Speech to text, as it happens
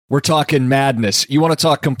We're talking madness. You want to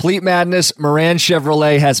talk complete madness? Moran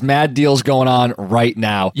Chevrolet has mad deals going on right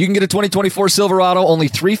now. You can get a 2024 Silverado only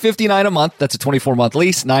 $359 a month. That's a 24-month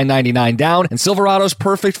lease, $999 down. And Silverado's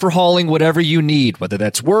perfect for hauling whatever you need, whether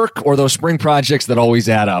that's work or those spring projects that always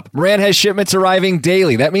add up. Moran has shipments arriving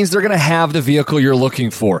daily. That means they're going to have the vehicle you're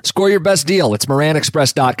looking for. Score your best deal. It's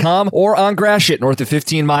MoranExpress.com or on Gratiot, north of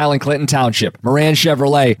 15 Mile in Clinton Township. Moran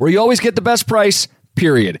Chevrolet, where you always get the best price.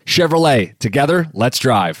 Period. Chevrolet. Together, let's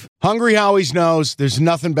drive. Hungry Howie's knows there's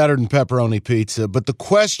nothing better than pepperoni pizza, but the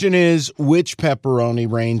question is, which pepperoni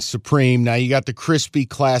reigns supreme? Now, you got the crispy,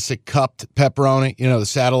 classic cupped pepperoni, the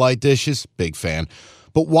satellite dishes. Big fan.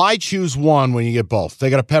 But why choose one when you get both? They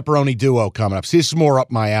got a pepperoni duo coming up. See, this is more up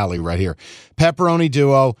my alley right here. Pepperoni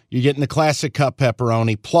duo, you're getting the classic cup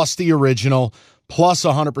pepperoni, plus the original, plus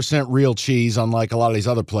 100% real cheese, unlike a lot of these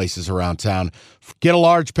other places around town. Get a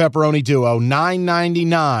large pepperoni duo,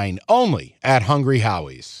 $9.99, only at Hungry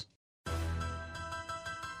Howie's.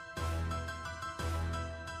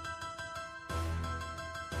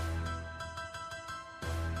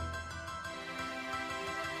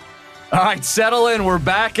 All right, settle in. We're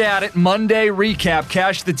back at it. Monday recap.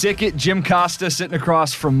 Cash the ticket. Jim Costa sitting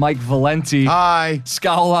across from Mike Valenti. Hi.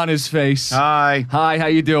 Scowl on his face. Hi. Hi, how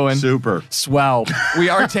you doing? Super. Swell. We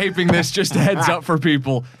are taping this, just a heads up for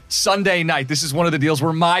people. Sunday night. This is one of the deals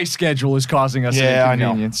where my schedule is causing us an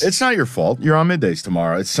inconvenience. I know. It's not your fault. You're on middays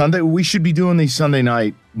tomorrow. It's Sunday. We should be doing these Sunday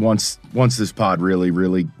night once this pod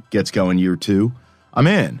really gets going year 2. I'm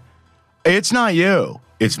in. It's not you.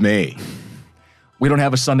 It's me. We don't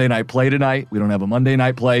have a Sunday night play tonight. We don't have a Monday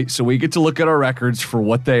night play, so we get to look at our records for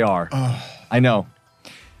what they are. I know.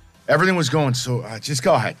 Everything was going so. Just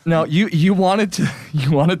go ahead. No, you wanted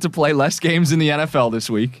to play less games in the NFL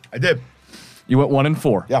this week. I did. You went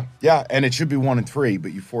 1-4. Yeah, and it should be 1-3,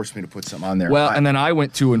 but you forced me to put something on there. Well, and then I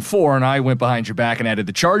went 2-4, and I went behind your back and added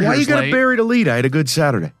the Chargers. Why you got a buried a lead? I had a good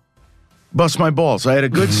Saturday. Bust my balls. I had a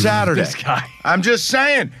good Saturday. This guy. I'm just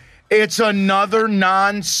saying. It's another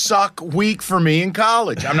non-suck week for me in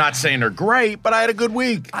college. I'm not saying they're great, but I had a good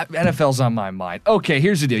week. NFL's on my mind. Okay,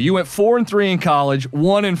 here's the deal. You went 4-3 in college,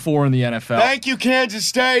 1-4 in the NFL. Thank you, Kansas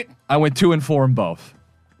State. I went 2-4 in both.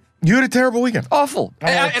 You had a terrible weekend. Awful.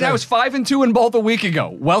 And I was 5-2 in both a week ago.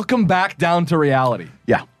 Welcome back down to reality.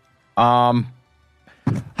 Yeah. How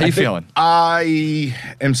you feeling? I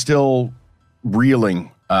am still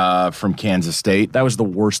reeling from Kansas State. That was the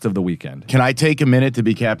worst of the weekend. Can I take a minute to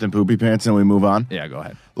be Captain Poopy Pants and we move on? Yeah, go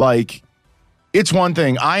ahead. It's one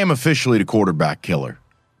thing. I am officially the quarterback killer.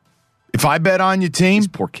 If I bet on your team, These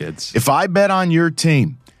poor kids. if I bet on your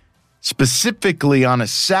team, specifically on a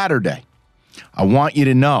Saturday, I want you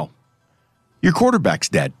to know your quarterback's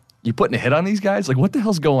dead. You putting a hit on these guys? What the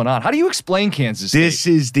hell's going on? How do you explain Kansas State? This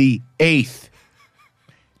is the 8th,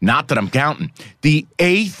 not that I'm counting, the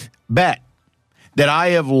 8th bet that I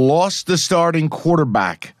have lost the starting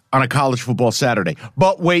quarterback on a college football Saturday.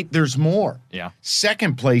 But wait, there's more. Yeah.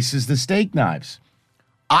 Second place is the steak knives.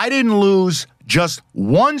 I didn't lose just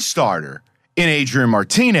one starter in Adrian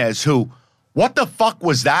Martinez, who, what the fuck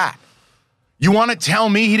was that? You want to tell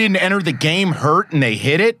me he didn't enter the game hurt and they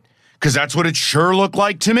hit it? Because that's what it sure looked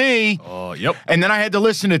like to me. Oh, yep. And then I had to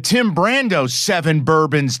listen to Tim Brando 7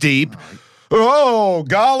 bourbons deep. Oh,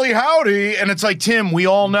 golly howdy. And it's like, Tim, we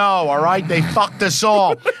all know, all right? They fucked us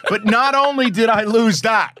all. But not only did I lose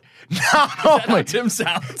that, not only. Tim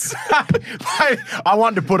sounds. I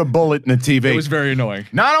wanted to put a bullet in the TV. It was very annoying.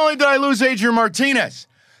 Not only did I lose Adrian Martinez,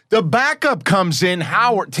 the backup comes in,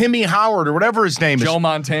 Timmy Howard, or whatever his name is. Joe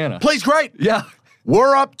Montana. Plays great. Yeah.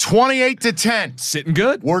 We're up 28-10. Sitting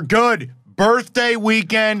good. We're good. Birthday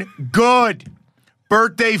weekend, good.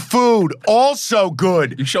 Birthday food, also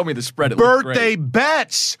good. You showed me the spread. It looked Birthday great.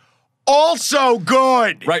 bets, also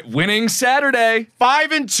good. Right, winning Saturday.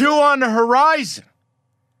 5-2 on the horizon.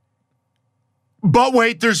 But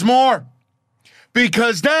wait, there's more.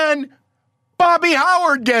 Because then Bobby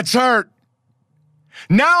Howard gets hurt.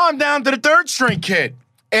 Now I'm down to the third-string kid.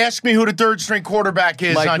 Ask me who the third-string quarterback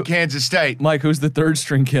is on Kansas State. Mike, who's the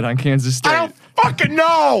third-string kid on Kansas State? I don't fucking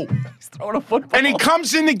know. He's throwing a football. And he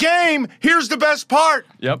comes in the game. Here's the best part.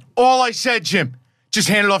 Yep. All I said, Jim, just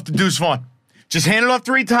hand it off to Deuce Vaughn. Just hand it off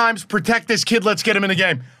 3 times. Protect this kid. Let's get him in the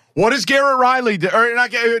game. What does Garrett Riley do? Or not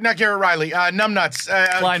Garrett Riley. Numbnuts.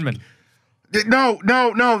 Kleinman. No.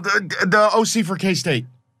 The OC for K-State.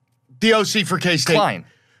 The OC for K-State. Klein.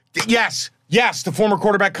 Yes, the former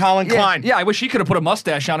quarterback Colin Klein. Yeah, I wish he could have put a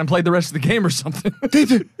mustache on and played the rest of the game or something.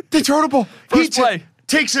 They throw the ball. First play.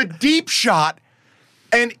 Takes a deep shot,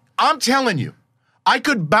 and I'm telling you, I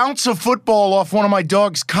could bounce a football off one of my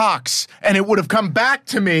dog's cocks, and it would have come back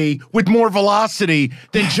to me with more velocity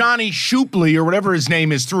than Johnny Shupley or whatever his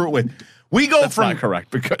name is threw it with. We go That's from not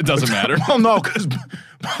correct because it doesn't matter. Well, no, because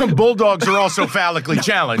bulldogs are also phallically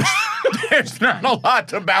challenged. There's not a lot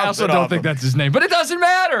to bounce. I also it don't off think of. that's his name, but it doesn't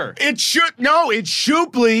matter. It's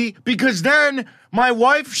Shupley, because then my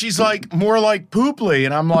wife, she's like, more like Pooply,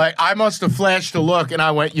 and I'm like, I must have flashed a look, and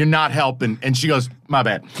I went, "You're not helping," and she goes, "My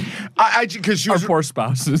bad," because she Our was poor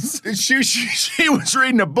spouses. she was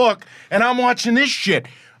reading a book, and I'm watching this shit.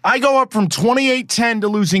 I go up from 28-10 to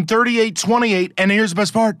losing 38-28, and here's the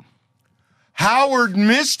best part. Howard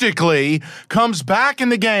mystically comes back in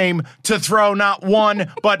the game to throw not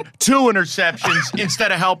one, but 2 interceptions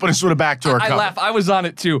instead of helping us with a backdoor I cover. laugh. I was on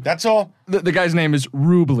it too. That's all. The guy's name is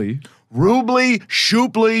Rubley. Rubley,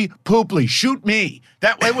 Shupley, Pooply. Shoot me.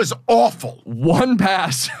 It was awful. One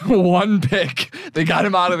pass, one pick. They got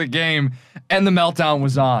him out of the game, and the meltdown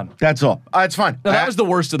was on. That's all. It's fine. No, that was the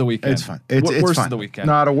worst of the weekend. It's fine. It's worst fine. of the weekend.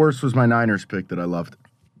 No, the worst was my Niners pick that I loved.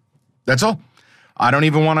 That's all. I don't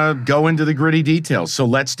even want to go into the gritty details. So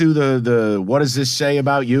let's do the what does this say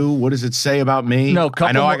about you? What does it say about me? No,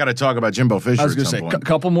 I know I got to talk about Jimbo Fisher I was at going to some say, point.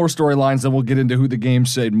 couple more storylines, then we'll get into who the game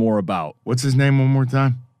said more about. What's his name one more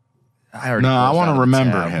time? I already No, I closed want out to the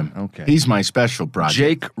remember tab. him. Okay. He's my special project.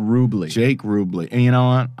 Jake Rubley. Jake Rubley. And you know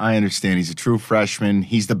what? I understand. He's a true freshman.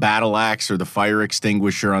 He's the battle axe or the fire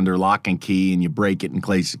extinguisher under lock and key, and you break it in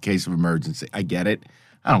case of emergency. I get it.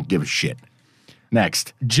 I don't give a shit.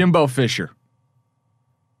 Next. Jimbo Fisher.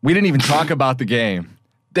 We didn't even talk about the game.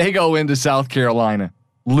 They go into South Carolina,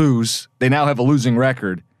 lose. They now have a losing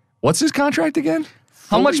record. What's his contract again?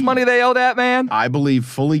 How much money they owe that man? I believe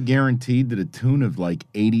fully guaranteed to the tune of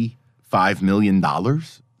like $85 million.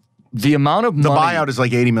 The amount of money. The buyout is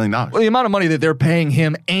like $80 million. Well, the amount of money that they're paying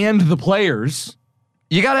him and the players,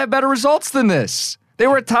 you got to have better results than this. They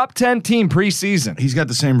were a top 10 team preseason. He's got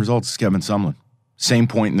the same results as Kevin Sumlin. Same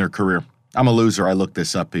point in their career. I'm a loser. I looked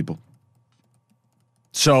this up, people.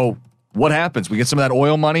 So what happens? We get some of that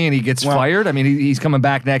oil money and he gets fired? I mean, he's coming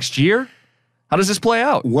back next year? How does this play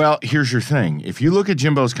out? Well, here's your thing. If you look at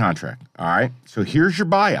Jimbo's contract, all right, so here's your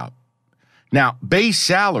buyout. Now, base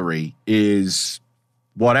salary is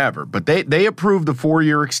whatever, but they approved the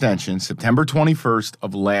 4-year extension September 21st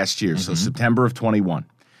of last year, so September of 21.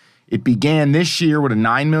 It began this year with a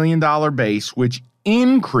 $9 million base, which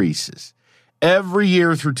increases every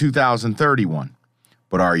year through 2031.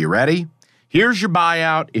 But are you ready? Here's your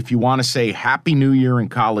buyout if you want to say Happy New Year in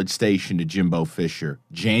College Station to Jimbo Fisher.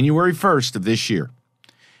 January 1st of this year,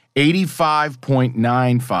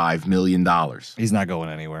 $85.95 million. He's not going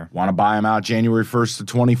anywhere. Want to buy him out January 1st of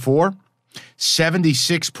 24?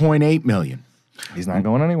 $76.8 million. He's not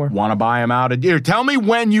going anywhere. Want to buy him out? Tell me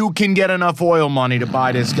when you can get enough oil money to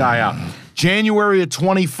buy this guy out. January of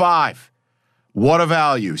 25. What a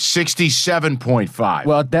value. 67.5.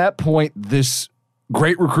 Well, at that point, this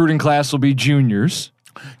great recruiting class will be juniors.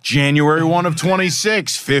 January 1 of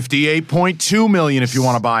 26, $58.2 million if you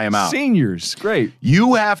want to buy him out. Seniors, great.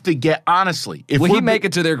 You have to get, honestly. If Will we're he make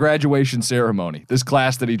it to their graduation ceremony, this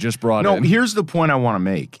class that he just brought in? No, here's the point I want to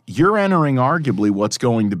make. You're entering arguably what's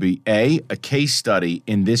going to be, A, a case study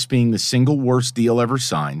in this being the single worst deal ever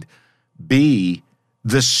signed, B,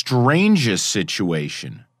 the strangest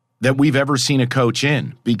situation that we've ever seen a coach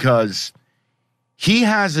in, because he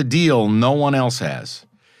has a deal no one else has.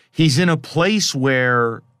 He's in a place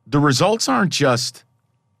where the results aren't just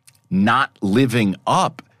not living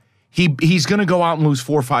up. He's going to go out and lose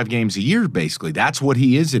 4 or 5 games a year, basically. That's what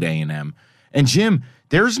he is at A&M. And, Jim,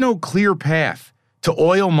 there's no clear path to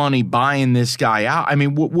oil money buying this guy out. I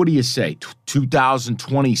mean, what do you say,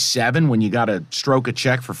 2027 when you got to stroke a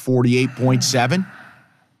check for 48.7?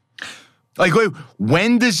 Like, wait,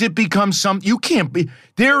 when does it become something? You can't be.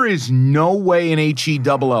 There is no way in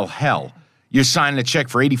HELL hell you're signing a check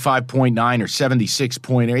for 85.9 or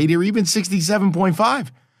 76.8 or even 67.5.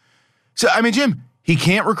 So, I mean, Jim, he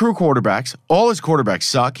can't recruit quarterbacks. All his quarterbacks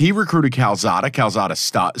suck. He recruited Calzada. Calzada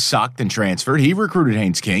sucked and transferred. He recruited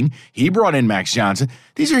Haynes King. He brought in Max Johnson.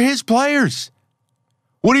 These are his players.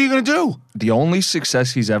 What are you going to do? The only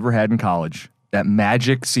success he's ever had in college, that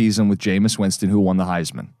magic season with Jameis Winston, who won the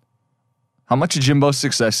Heisman. How much of Jimbo's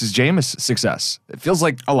success is Jameis' success? It feels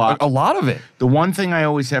like a lot of it. The one thing I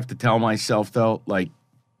always have to tell myself, though, like,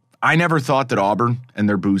 I never thought that Auburn and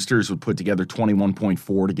their boosters would put together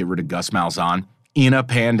 21.4 to get rid of Gus Malzahn in a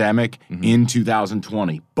pandemic in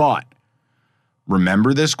 2020. But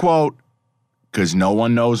remember this quote, because no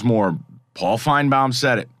one knows more. Paul Feinbaum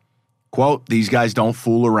said it. Quote, these guys don't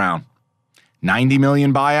fool around. 90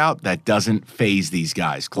 million buyout, that doesn't faze these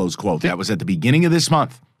guys, close quote. That was at the beginning of this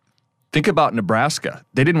month. Think about Nebraska.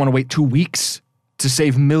 They didn't want to wait 2 weeks to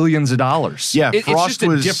save millions of dollars. Yeah, it's just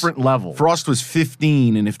a different level. Frost was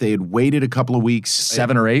 15, and if they had waited a couple of weeks,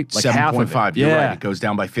 7 or 8, like half of it. 7.5. You're right. It goes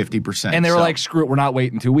down by 50%. And they were like, "Screw it, we're not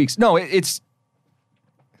waiting 2 weeks." No, it's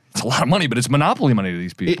a lot of money, but it's monopoly money to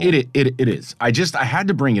these people. It is. I had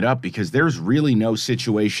to bring it up because there's really no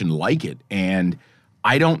situation like it, and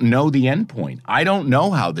I don't know the end point. I don't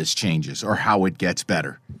know how this changes or how it gets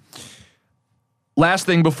better. Last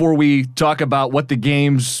thing before we talk about what the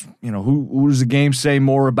games, who does the game say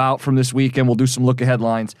more about from this weekend? We'll do some look ahead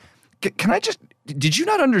lines. Did you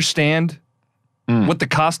not understand what the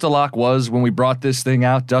Costa lock was when we brought this thing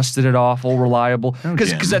out, dusted it off, all reliable?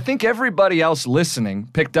 Because I think everybody else listening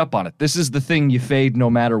picked up on it. This is the thing you fade no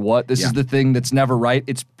matter what. This is the thing that's never right.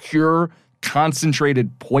 It's pure,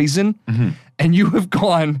 concentrated poison. And you have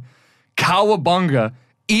gone cowabunga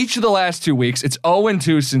each of the last 2 weeks. It's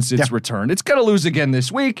 0-2 since its return. It's going to lose again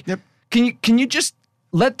this week. Yep. Can you just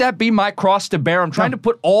let that be my cross to bear? I'm trying to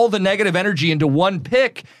put all the negative energy into one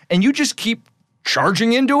pick, and you just keep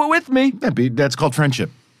charging into it with me. That's called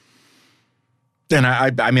friendship. And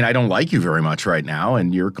I don't like you very much right now,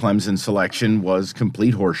 and your Clemson selection was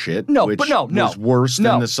complete horseshit. No, which but no. was worse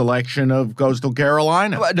than the selection of Coastal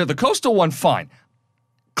Carolina. No, the Coastal one, fine.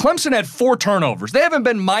 Clemson had 4 turnovers. They haven't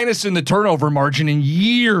been minus in the turnover margin in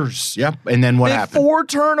years. Yep, and then what happened? 4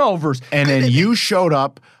 turnovers. And then you showed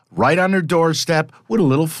up right on their doorstep with a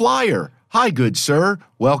little flyer. "Hi, good sir.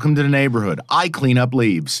 Welcome to the neighborhood. I clean up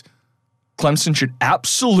leaves." Clemson should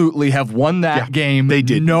absolutely have won that game. They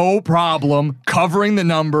did. No problem, covering the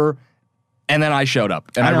number, and then I showed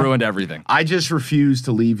up, and I ruined everything. I just refuse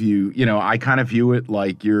to leave you. I kind of view it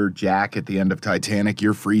like you're Jack at the end of Titanic.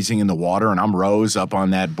 You're freezing in the water, and I'm Rose up on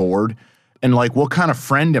that board. And, what kind of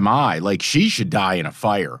friend am I? She should die in a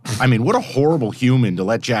fire. I mean, what a horrible human to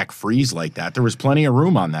let Jack freeze like that. There was plenty of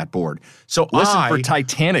room on that board. So listen for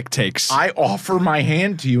Titanic takes. I offer my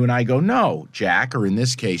hand to you, and I go, "No, Jack," or in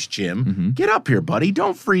this case, Jim, "Get up here, buddy.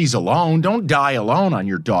 Don't freeze alone. Don't die alone on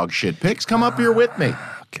your dog shit picks. Come up here with me."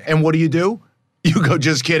 Okay. And what do? You go,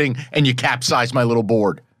 "Just kidding," and you capsize my little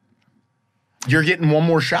board. You're getting one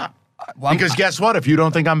more shot. Because guess what? If you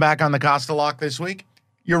don't think I'm back on the Costa lock this week,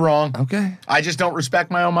 you're wrong. Okay. I just don't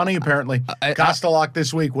respect my own money, apparently. Costa lock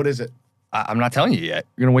this week. What is it? I'm not telling you yet.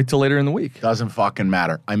 You're going to wait till later in the week. Doesn't fucking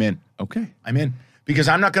matter. I'm in. Okay. I'm in. Because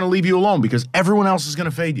I'm not going to leave you alone because everyone else is going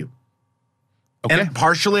to fade you. Okay. And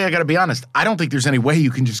partially, I got to be honest, I don't think there's any way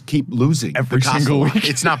you can just keep losing every single week.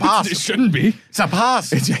 It's not possible. It shouldn't be. It's not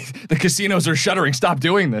possible. The casinos are shuttering. Stop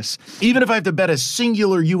doing this. Even if I have to bet a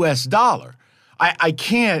singular U.S. dollar, I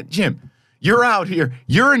can't. Jim, you're out here.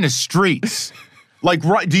 You're in the streets.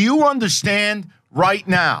 Do you understand right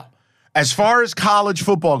now, as far as college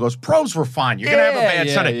football goes, pros were fine. You're going to have a bad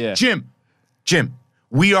Sunday. Yeah. Jim,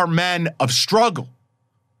 we are men of struggle.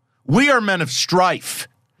 We are men of strife.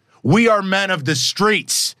 We are men of the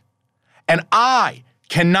streets. And I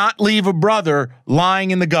cannot leave a brother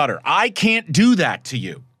lying in the gutter. I can't do that to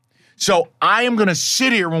you. So I am going to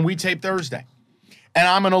sit here when we tape Thursday, and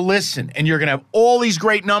I'm going to listen, and you're going to have all these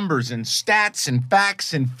great numbers and stats and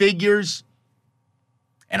facts and figures.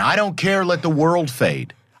 And I don't care, let the world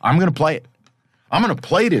fade. I'm going to play it. I'm going to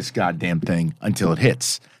play this goddamn thing until it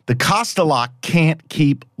hits. The Costa lock can't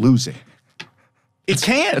keep losing. It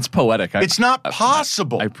can't. It's poetic. It's not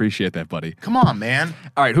possible. I appreciate that, buddy. Come on, man.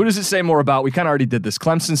 All right, who does it say more about? We kind of already did this.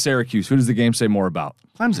 Clemson, Syracuse. Who does the game say more about?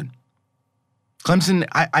 Clemson,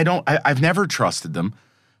 I've never trusted them.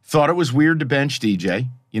 Thought it was weird to bench DJ.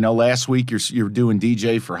 Last week you're doing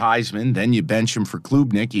DJ for Heisman, then you bench him for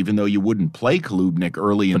Klubnik, even though you wouldn't play Klubnik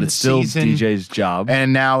early in the season. But it's still DJ's job.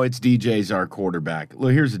 And now it's DJ's our quarterback. Well,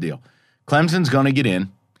 here's the deal. Clemson's going to get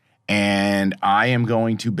in, and I am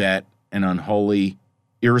going to bet an unholy,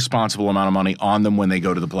 irresponsible amount of money on them when they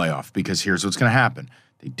go to the playoff, because here's what's going to happen.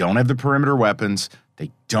 They don't have the perimeter weapons.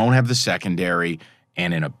 They don't have the secondary.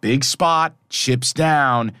 And in a big spot, chips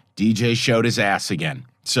down, DJ showed his ass again.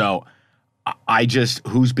 So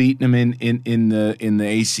who's beating him in the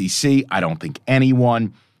ACC? I don't think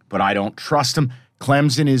anyone, but I don't trust them.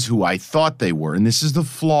 Clemson is who I thought they were, and this is the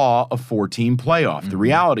flaw of 4-team playoff. The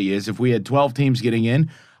reality is, if we had 12 teams getting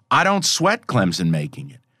in, I don't sweat Clemson making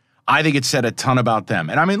it. I think it said a ton about them.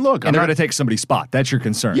 And I mean, look, and they're going to take somebody's spot. That's your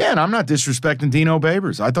concern. Yeah, and I'm not disrespecting Dino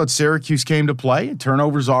Babers. I thought Syracuse came to play, and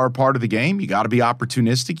turnovers are a part of the game. You got to be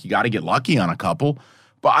opportunistic. You got to get lucky on a couple.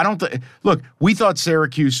 But I don't look, we thought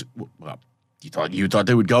Syracuse, well, you thought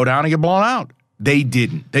they would go down and get blown out. They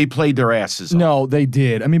didn't. They played their asses off. No, they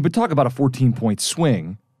did. I mean, but talk about a 14-point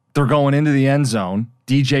swing. They're going into the end zone.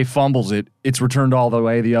 DJ fumbles it. It's returned all the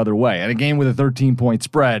way the other way. And a game with a 13-point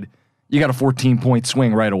spread, You got a 14-point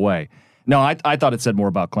swing right away. No, I thought it said more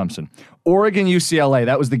about Clemson. Oregon, UCLA,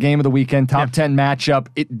 that was the game of the weekend, top 10 matchup.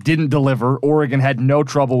 It didn't deliver. Oregon had no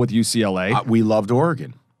trouble with UCLA. We loved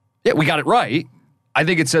Oregon. Yeah, we got it right. I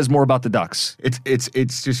think it says more about the Ducks.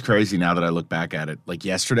 It's just crazy now that I look back at it. Like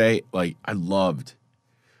yesterday, I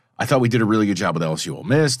thought we did a really good job with LSU Ole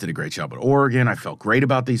Miss, did a great job with Oregon. I felt great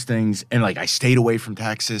about these things. And I stayed away from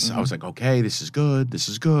Texas. I was like, okay, this is good. This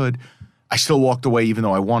is good. I still walked away even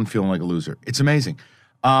though I won feeling like a loser. It's amazing.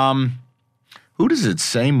 Who does it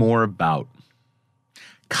say more about?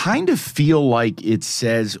 Kind of feel like it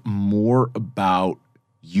says more about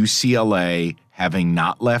UCLA having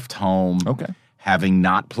not left home. Okay. Having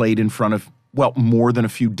not played in front of, more than a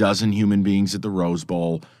few dozen human beings at the Rose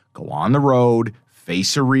Bowl, go on the road,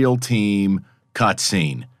 face a real team,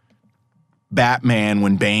 cutscene. Batman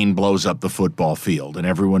when Bane blows up the football field and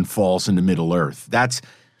everyone falls into Middle Earth. That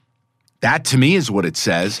to me is what it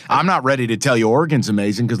says. I'm not ready to tell you Oregon's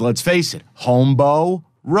amazing because let's face it, home bow,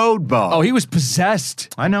 road bow. Oh, he was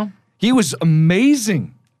possessed. I know. He was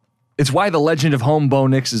amazing. It's why the legend of home Bo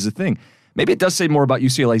Nix is a thing. Maybe it does say more about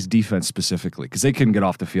UCLA's defense specifically because they couldn't get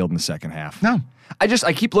off the field in the second half. No.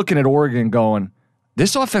 I keep looking at Oregon going,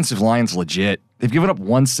 this offensive line's legit. They've given up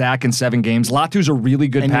 1 sack in 7 games. Latu's a really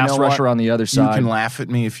good pass rusher on the other side. You can laugh at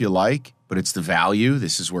me if you like, but it's the value.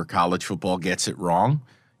 This is where college football gets it wrong.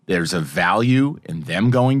 There's a value in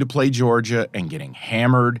them going to play Georgia and getting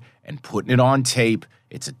hammered and putting it on tape.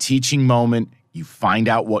 It's a teaching moment. You find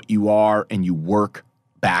out what you are and you work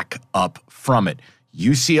back up from it.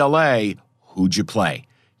 UCLA, who'd you play?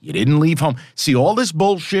 You didn't leave home. See, all this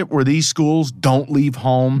bullshit where these schools don't leave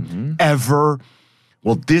home ever.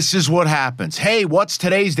 Well, this is what happens. Hey, what's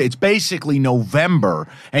today's day? It's basically November,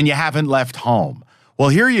 and you haven't left home. Well,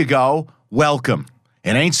 here you go. Welcome.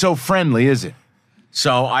 It ain't so friendly, is it?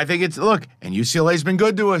 So I think and UCLA's been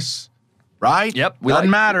good to us, right? Yep. Doesn't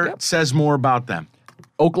matter. Yep. It says more about them.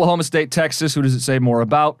 Oklahoma State, Texas, who does it say more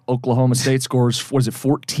about? Oklahoma State scores,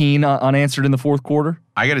 14 unanswered in the fourth quarter?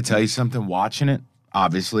 I got to tell you something. Watching it,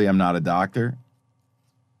 obviously I'm not a doctor.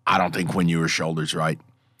 I don't think Quinn Ewers' shoulder's right.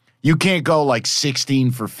 You can't go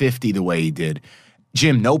 16 for 50 the way he did.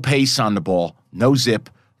 Jim, no pace on the ball, no zip,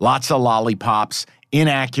 lots of lollipops,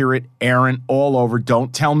 inaccurate, errant, all over.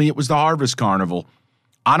 Don't tell me it was the Harvest Carnival.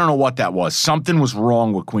 I don't know what that was. Something was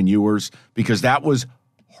wrong with Quinn Ewers because that was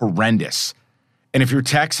horrendous. And if you're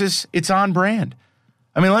Texas, it's on brand.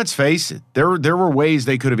 I mean, let's face it. There were ways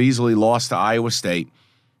they could have easily lost to Iowa State.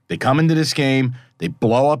 They come into this game, they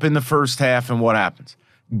blow up in the first half, and what happens?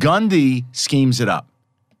 Gundy schemes it up.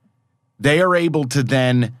 They are able to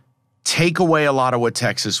then take away a lot of what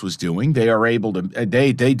Texas was doing. They are able to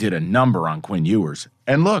they did a number on Quinn Ewers.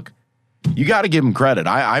 And look, you got to give them credit.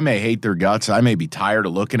 I may hate their guts. I may be tired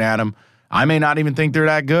of looking at them. I may not even think they're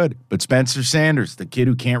that good, but Spencer Sanders, the kid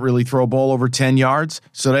who can't really throw a ball over 10 yards,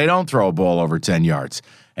 so they don't throw a ball over 10 yards,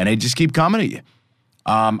 and they just keep coming at you.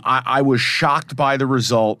 I was shocked by the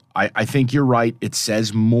result. I think you're right. It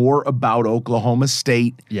says more about Oklahoma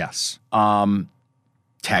State. Yes.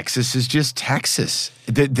 Texas is just Texas.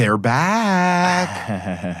 They're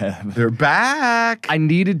back. They're back. I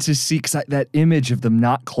needed to see that image of them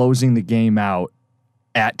not closing the game out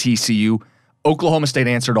at TCU. Oklahoma State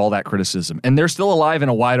answered all that criticism, and they're still alive in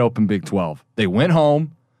a wide-open Big 12. They went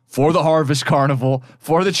home for the Harvest Carnival,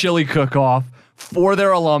 for the chili cook-off, for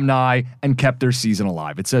their alumni, and kept their season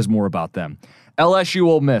alive. It says more about them. LSU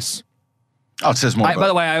Ole Miss. Oh, it says more. By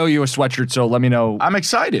the way, I owe you a sweatshirt, so let me know. I'm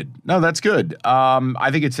excited. No, that's good.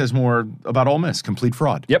 I think it says more about Ole Miss. Complete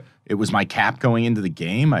fraud. Yep. It was my cap going into the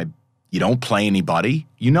game. You don't play anybody.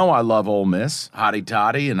 You know I love Ole Miss, hotty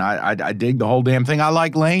toddy, and I dig the whole damn thing. I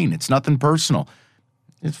like Lane. It's nothing personal.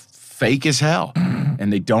 It's fake as hell.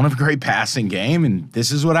 And they don't have a great passing game, and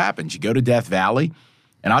this is what happens. You go to Death Valley,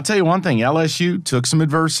 and I'll tell you one thing. LSU took some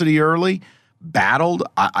adversity early, battled.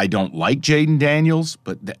 I don't like Jaden Daniels,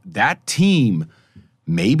 but that team,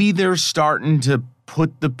 maybe they're starting to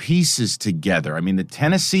put the pieces together. I mean, the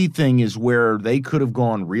Tennessee thing is where they could have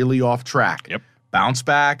gone really off track. Yep. Bounce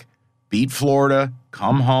back. Beat Florida,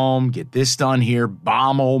 come home, get this done here,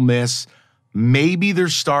 bomb Ole Miss. Maybe they're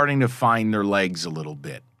starting to find their legs a little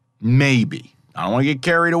bit. Maybe. I don't want to get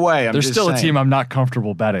carried away. There's still a team I'm not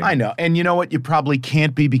comfortable betting. I know. And you know what? You probably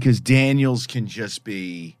can't be because Daniels can just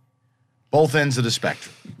be both ends of the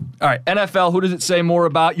spectrum. All right, NFL, who does it say more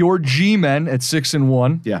about? Your G-men at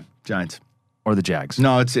 6-1. Yeah, Giants. Or the Jags?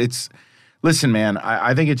 No, it's listen, man,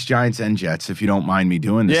 I think it's Giants and Jets, if you don't mind me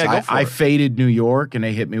doing this. Yeah, go for I it. faded New York, and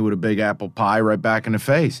they hit me with a big apple pie right back in the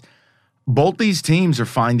face. Both these teams are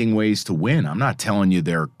finding ways to win. I'm not telling you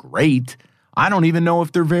they're great. I don't even know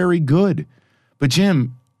if they're very good. But,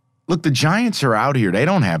 Jim, Look, the Giants are out here. They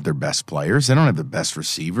don't have their best players. They don't have the best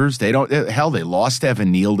receivers. They lost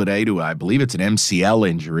Evan Neal today to, I believe it's an MCL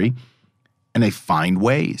injury, and they find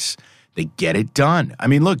ways. They get it done. I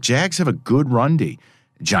mean, look, Jags have a good run D.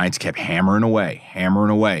 The Giants kept hammering away.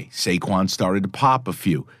 Saquon started to pop a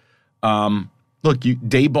few. Look,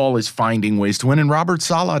 Dayball is finding ways to win, and Robert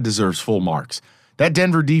Saleh deserves full marks. That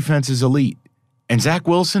Denver defense is elite, and Zach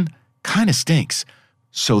Wilson kind of stinks.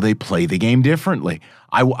 So they play the game differently.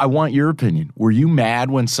 I want your opinion. Were you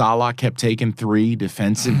mad when Saleh kept taking 3,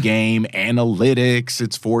 defensive game, analytics,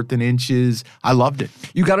 it's 4th and inches? I loved it.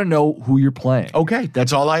 You got to know who you're playing. Okay,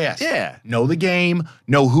 that's all I asked. Yeah. Know the game,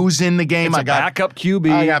 know who's in the game. It's a backup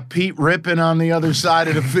QB. I got Pete Rippin on the other side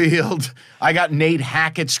of the field. I got Nate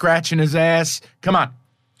Hackett scratching his ass. Come on.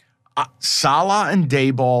 Saleh and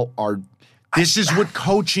Dayball are – this is what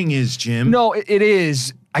coaching is, Jim. No, it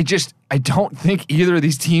is. I don't think either of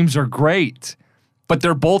these teams are great, but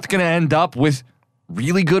they're both going to end up with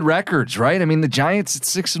really good records, right? I mean, the Giants at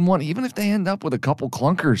 6-1, even if they end up with a couple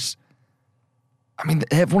clunkers, I mean,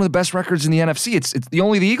 they have one of the best records in the NFC. It's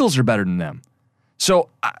only the Eagles are better than them. So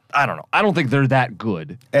I don't know. I don't think they're that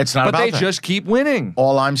good. It's not but about they that. Just keep winning.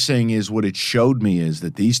 All I'm saying is what it showed me is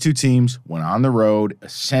that these two teams went on the road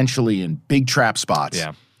essentially in big trap spots.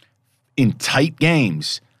 Yeah. In tight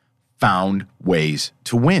games, found ways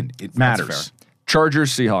to win. It matters.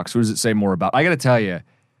 Chargers, Seahawks. What does it say more about? I got to tell you,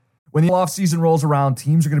 when the offseason rolls around,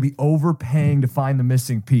 teams are going to be overpaying to find the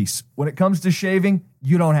missing piece. When it comes to shaving,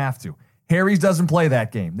 you don't have to. Harry's doesn't play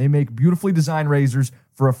that game. They make beautifully designed razors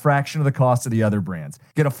for a fraction of the cost of the other brands.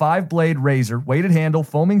 Get a 5-blade razor, weighted handle,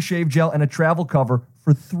 foaming shave gel, and a travel cover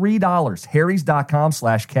for $3.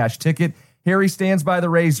 Harrys.com/cash ticket. Harry stands by the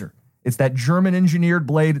razor. It's that German-engineered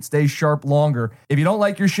blade. It stays sharp longer. If you don't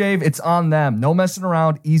like your shave, it's on them. No messing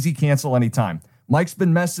around. Easy cancel anytime. Mike's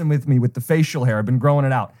been messing with me with the facial hair. I've been growing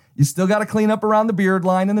it out. You still got to clean up around the beard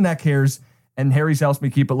line and the neck hairs, and Harry's helps me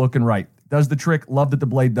keep it looking right. Does the trick. Love that the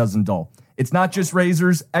blade doesn't dull. It's not just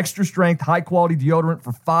razors. Extra strength, high-quality deodorant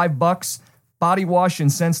for $5. Body wash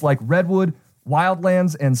and scents like Redwood,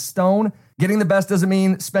 Wildlands, and Stone. Getting the best doesn't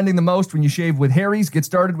mean spending the most when you shave with Harry's. Get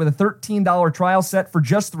started with a $13 trial set for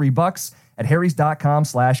just $3 at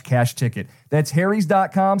harrys.com/cash ticket. That's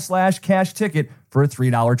harrys.com/cash ticket for a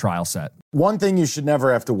 $3 trial set. One thing you should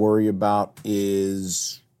never have to worry about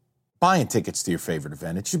is buying tickets to your favorite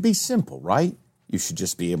event. It should be simple, right? You should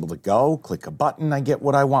just be able to go, click a button, I get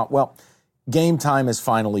what I want. Well, Game Time has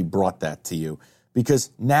finally brought that to you because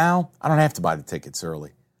now I don't have to buy the tickets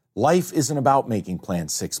early. Life isn't about making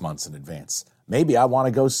plans 6 months in advance. Maybe I want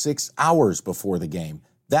to go 6 hours before the game.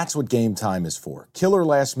 That's what Game Time is for. Killer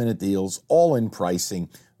last-minute deals, all-in pricing,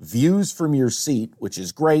 views from your seat, which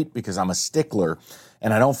is great because I'm a stickler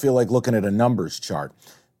and I don't feel like looking at a numbers chart.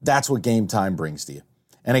 That's what Game Time brings to you.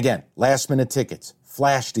 And again, last-minute tickets,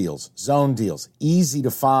 flash deals, zone deals, easy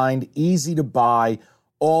to find, easy to buy,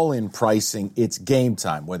 all-in pricing. It's Game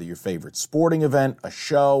Time. Whether your favorite sporting event, a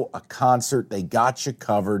show, a concert, they got you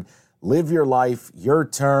covered. Live your life, your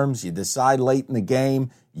terms. You decide late in the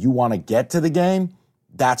game you want to get to the game.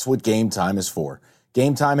 That's what Game Time is for.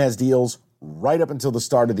 Game Time has deals right up until the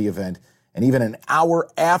start of the event and even an hour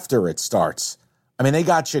after it starts. I mean, they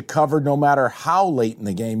got you covered no matter how late in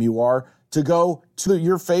the game you are to go to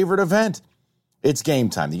your favorite event. It's Game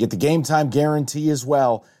Time. You get the Game Time guarantee as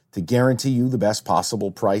well to guarantee you the best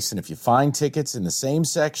possible price. And if you find tickets in the same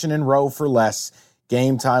section and row for less,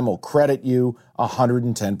 Game Time will credit you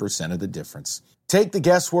 110% of the difference. Take the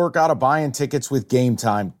guesswork out of buying tickets with Game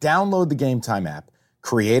Time. Download the Game Time app,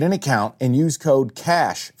 create an account, and use code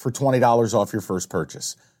CASH for $20 off your first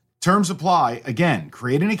purchase. Terms apply. Again,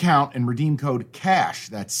 create an account and redeem code CASH,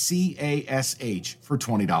 that's C-A-S-H, for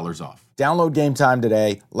 $20 off. Download Game Time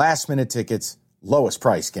today. Last-minute tickets, lowest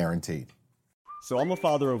price guaranteed. So I'm a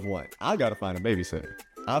father of one. I gotta find a babysitter.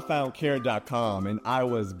 I found Care.com and I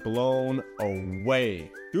was blown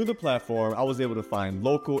away. Through the platform, I was able to find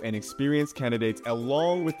local and experienced candidates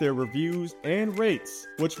along with their reviews and rates,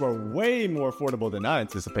 which were way more affordable than I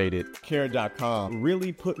anticipated. Care.com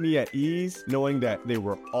really put me at ease knowing that they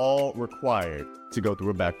were all required to go through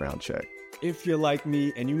a background check. If you're like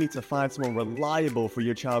me and you need to find someone reliable for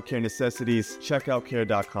your childcare necessities, check out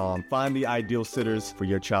Care.com. Find the ideal sitters for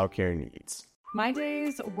your childcare needs. My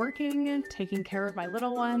days working, taking care of my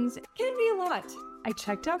little ones can be a lot. I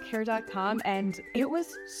checked out Care.com and it was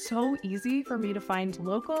so easy for me to find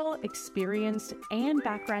local, experienced, and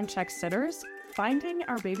background check sitters. Finding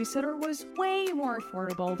our babysitter was way more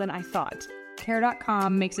affordable than I thought.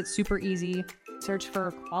 Care.com makes it super easy. Search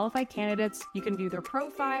for qualified candidates. You can view their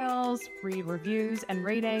profiles, read reviews and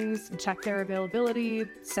ratings, check their availability,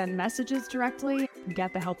 send messages directly,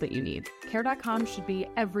 get the help that you need. Care.com should be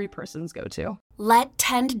every person's go-to. Let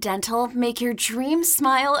Tend Dental make your dream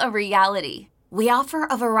smile a reality. We offer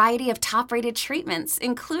a variety of top-rated treatments,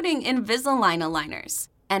 including Invisalign aligners.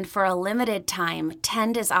 And for a limited time,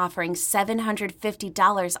 Tend is offering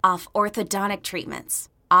 $750 off orthodontic treatments.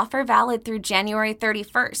 Offer valid through January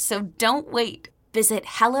 31st, so don't wait. Visit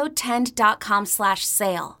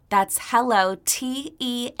hellotend.com/sale. That's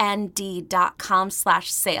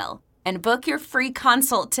hellotend.com/sale. And book your free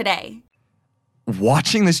consult today.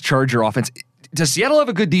 Watching this Charger offense, does Seattle have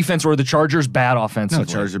a good defense or are the Chargers bad offensively?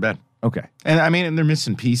 No, Chargers are bad. Okay. And I mean, they're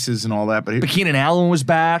missing pieces and all that. But Keenan Allen was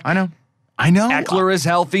back. I know. Eckler is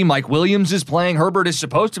healthy. Mike Williams is playing. Herbert is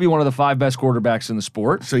supposed to be one of the 5 best quarterbacks in the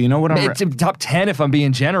sport. So you know what It's in top 10 if I'm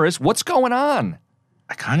being generous. What's going on?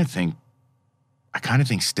 I kind of think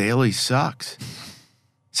Staley sucks.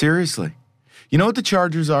 Seriously. You know what the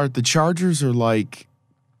Chargers are? The Chargers are like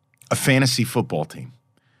a fantasy football team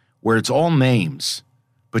where it's all names,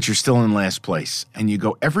 but you're still in last place. And you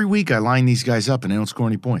go, every week I line these guys up and they don't score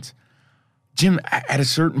any points. Jim, at a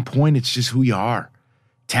certain point, it's just who you are.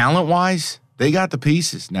 Talent-wise, they got the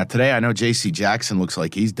pieces. Now, today, I know J.C. Jackson looks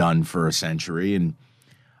like he's done for a century, and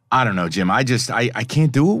I don't know, Jim. I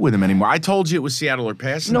can't do it with him anymore. I told you it was Seattle or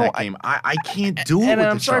pass in that game. I can't do it with the Chargers. And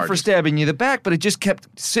I'm sorry for stabbing you in the back, but it just kept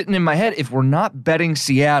sitting in my head. If we're not betting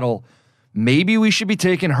Seattle, maybe we should be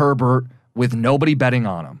taking Herbert with nobody betting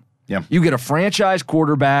on him. Yeah. You get a franchise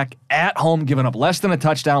quarterback at home giving up less than a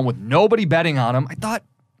touchdown with nobody betting on him. I thought.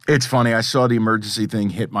 It's funny. I saw the emergency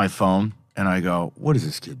thing hit my phone. And I go, what is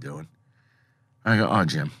this kid doing? I go, oh,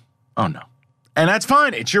 Jim. Oh, no. And that's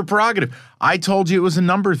fine. It's your prerogative. I told you it was a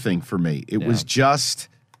number thing for me. It was just,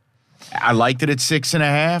 I liked it at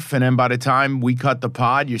 6.5. And then by the time we cut the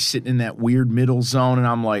pod, you're sitting in that weird middle zone. And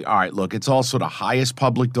I'm like, all right, look, it's also the highest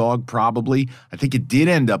public dog, probably. I think it did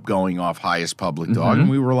end up going off highest public dog. And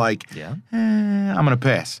we were like, I'm going to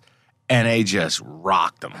pass. And they just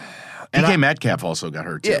rocked them. DK Metcalf also got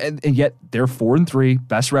hurt, too. Yeah, and yet they're 4-3,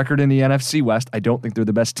 best record in the NFC West. I don't think they're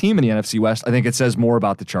the best team in the NFC West. I think it says more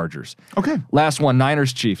about the Chargers. Okay. Last one,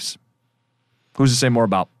 Niners-Chiefs. Who's to say more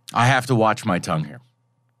about? I have to watch my tongue here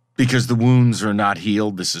because the wounds are not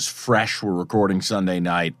healed. This is fresh. We're recording Sunday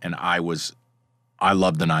night, and I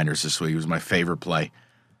love the Niners this week. It was my favorite play.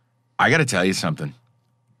 I got to tell you something.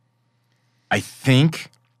 I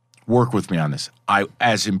think, work with me on this,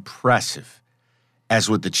 as impressive as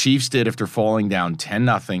what the Chiefs did after falling down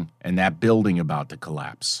 10-0 and that building about to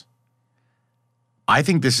collapse. I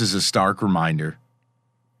think this is a stark reminder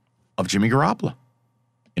of Jimmy Garoppolo.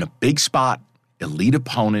 In a big spot, elite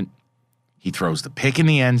opponent, he throws the pick in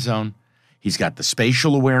the end zone. He's got the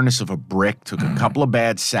spatial awareness of a brick, took a couple of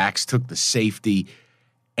bad sacks, took the safety.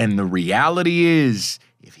 And the reality is,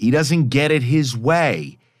 if he doesn't get it his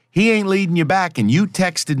way, he ain't leading you back. And you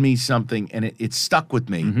texted me something, and it stuck with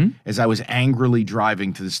me as I was angrily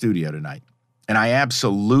driving to the studio tonight. And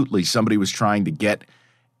somebody was trying to get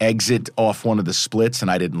exit off one of the splits,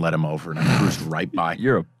 and I didn't let him over, and I cruised right by.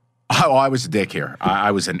 I was a dick here.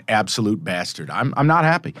 I was an absolute bastard. I'm not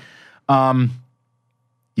happy.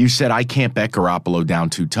 You said I can't bet Garoppolo down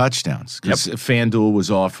 2 touchdowns because FanDuel was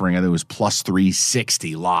offering, I think it was plus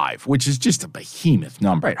 360 live, which is just a behemoth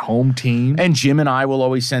number. Right, home team. And Jim and I will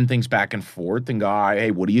always send things back and forth and go,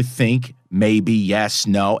 hey, what do you think? Maybe, yes,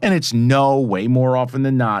 no. And it's no way more often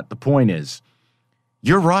than not. The point is,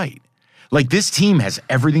 you're right. Like, this team has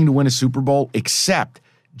everything to win a Super Bowl, except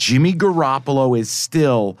Jimmy Garoppolo is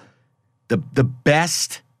still the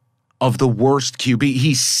best of the worst QB.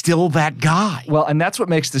 He's still that guy. Well, and that's what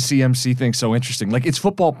makes the CMC thing so interesting. Like, it's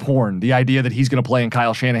football porn, the idea that he's going to play in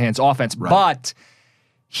Kyle Shanahan's offense, but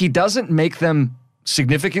he doesn't make them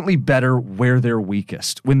significantly better where they're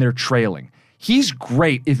weakest, when they're trailing. He's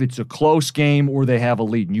great if it's a close game or they have a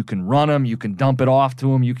lead, and you can run him, you can dump it off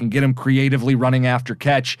to him, you can get him creatively running after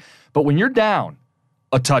catch. But when you're down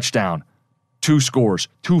a touchdown, 2 scores,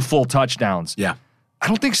 2 full touchdowns, I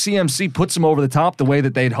don't think CMC puts him over the top the way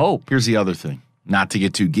that they'd hope. Here's the other thing. Not to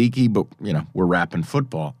get too geeky, but, we're wrapping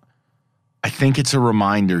football. I think it's a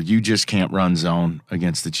reminder you just can't run zone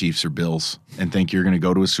against the Chiefs or Bills and think you're going to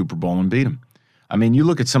go to a Super Bowl and beat them. I mean, you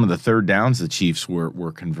look at some of the third downs the Chiefs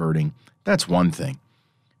were converting. That's one thing.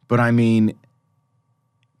 But, I mean,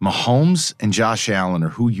 Mahomes and Josh Allen are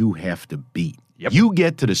who you have to beat. You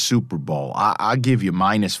get to the Super Bowl, I'll give you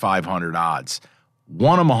minus 500 odds.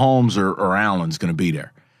 One of Mahomes or Allen's going to be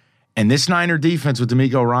there. And this Niner defense with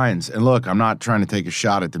DeMeco Ryans, and look, I'm not trying to take a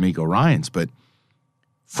shot at DeMeco Ryans, but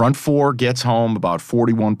front 4 gets home about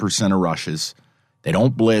 41% of rushes. They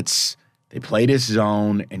don't blitz. They play this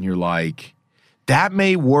zone, and you're like, that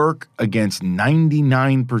may work against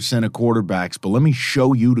 99% of quarterbacks, but let me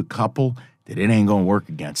show you the couple that it ain't going to work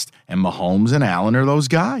against. And Mahomes and Allen are those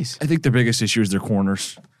guys. I think the biggest issue is their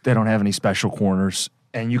corners. They don't have any special corners.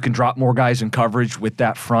 And you can drop more guys in coverage with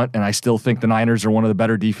that front, and I still think the Niners are one of the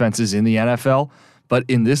better defenses in the NFL. But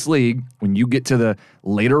in this league, when you get to the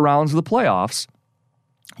later rounds of the playoffs,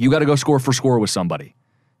 you got to go score for score with somebody.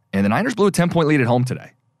 And the Niners blew a 10-point lead at home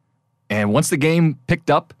today. And once the game picked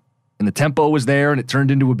up and the tempo was there and it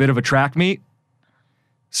turned into a bit of a track meet,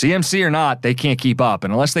 CMC or not, they can't keep up.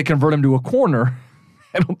 And unless they convert him to a corner,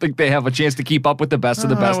 I don't think they have a chance to keep up with the best of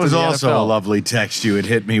the best. That was in the also NFL. a lovely text you had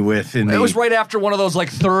hit me with. It was right after one of those like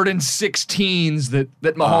 3rd and 16s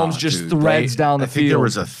that Mahomes just threads down the I field. think there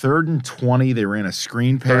was a 3rd and 20. They ran a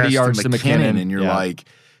screen pass 30 yards to McKinnon. and you're like,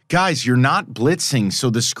 guys, you're not blitzing, so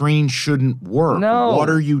the screen shouldn't work. No. What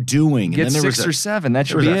are you doing? Get and then there 6 was or 7. That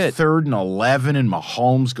should there be was it. a 3rd and 11, and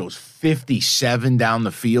Mahomes goes 57 down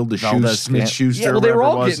the field to Smith-Schuster. Yeah, well, they were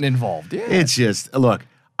all was. getting involved. Yeah. It's just, look,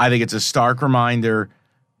 I think it's a stark reminder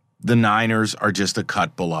the Niners are just a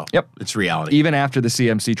cut below. Yep. It's reality. Even after the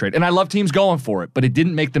CMC trade. And I love teams going for it, but it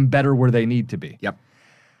didn't make them better where they need to be. Yep.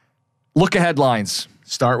 Look ahead lines.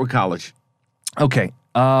 Start with college. Okay.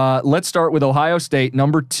 Let's start with Ohio State,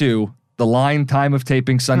 number 2. The line, time of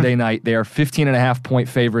taping Sunday night. They are 15.5-point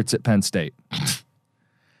favorites at Penn State.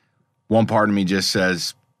 One part of me just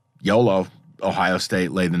says, YOLO, Ohio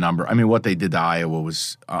State laid the number. I mean, what they did to Iowa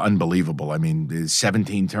was unbelievable. I mean,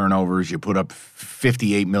 17 turnovers. You put up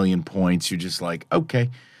 58 million points. You're just like,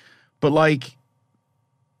 okay. But like,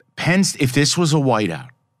 if this was a whiteout,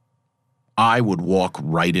 I would walk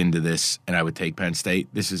right into this and I would take Penn State.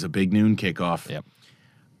 This is a big noon kickoff. Yep.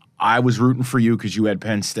 I was rooting for you because you had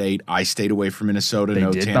Penn State. I stayed away from Minnesota. They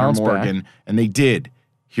No did Tanner bounce Morgan. back. And they did.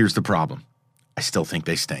 Here's the problem. I still think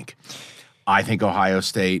they stink. I think Ohio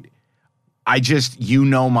State, you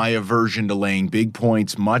know my aversion to laying big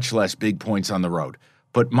points, much less big points on the road.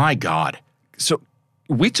 But my God. So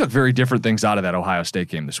we took very different things out of that Ohio State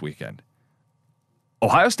game this weekend.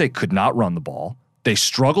 Ohio State could not run the ball. They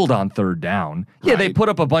struggled on 3rd down. Yeah, they put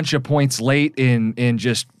up a bunch of points late in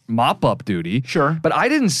just mop-up duty. Sure. But I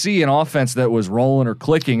didn't see an offense that was rolling or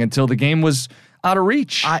clicking until the game was out of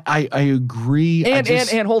reach. I agree.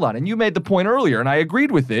 And hold on. And you made the point earlier, and I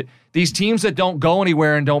agreed with it. These teams that don't go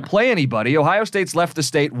anywhere and don't play anybody, Ohio State's left the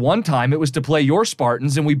state one time. It was to play your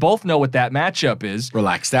Spartans, and we both know what that matchup is.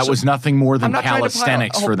 Relax. That was nothing more than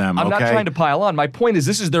calisthenics for them, I'm not trying to pile on. My point is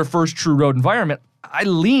this is their first true road environment. I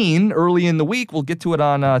lean early in the week. We'll get to it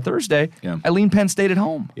on Thursday. Yeah. I lean Penn State at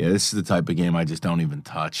home. Yeah, this is the type of game I just don't even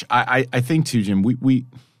touch. I think, too, Jim, we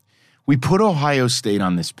put Ohio State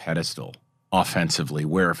on this pedestal offensively,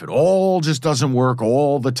 where if it all just doesn't work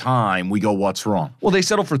all the time, we go, what's wrong? Well, they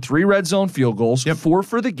settled for 3 red zone field goals, 4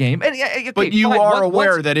 for the game. And, okay, but you fine. are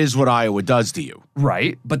aware that is what Iowa does to you.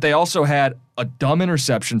 Right, but they also had a dumb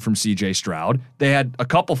interception from C.J. Stroud. They had a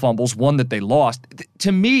couple fumbles, one that they lost.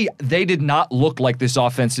 To me, they did not look like this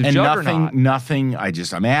offensive juggernaut. Nothing,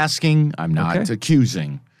 I'm asking, I'm not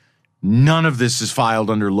accusing. None of this is filed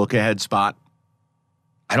under look-ahead spot.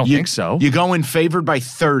 I don't think so. You go in favored by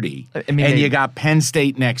 30, and you got Penn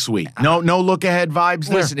State next week. No look-ahead vibes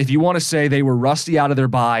there? Listen, if you want to say they were rusty out of their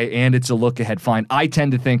bye and it's a look-ahead, fine. I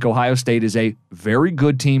tend to think Ohio State is a very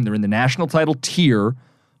good team. They're in the national title tier,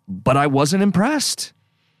 but I wasn't impressed.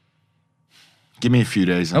 Give me a few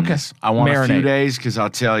days on this. I want a few days because I'll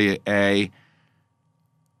tell you, A,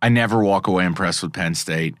 I never walk away impressed with Penn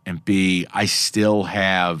State, and B, I still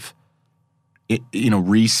have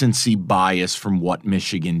recency bias from what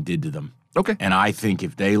Michigan did to them. Okay. And I think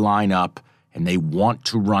if they line up and they want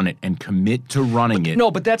to run it and commit to running it.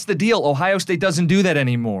 No, but that's the deal. Ohio State doesn't do that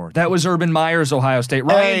anymore. That was Urban Meyer's Ohio State.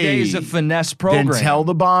 Ryan Day's a finesse program. Then tell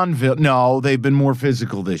the Bonneville. No, they've been more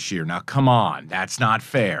physical this year. Now, come on. That's not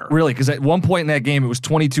fair. Really, because at one point in that game, it was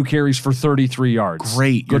 22 carries for 33 yards.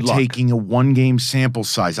 Great. Good You're luck. taking a one-game sample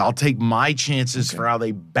size. I'll take my chances for how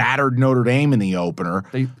they battered Notre Dame in the opener.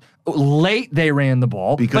 Late they ran the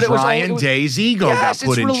ball. Because Ryan Day's ego got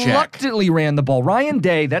put in check. Reluctantly ran the ball. Ryan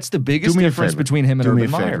Day, that's the biggest difference between him and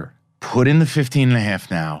Urban Meyer. Put in the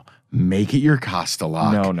 15.5 now. Make it your Costa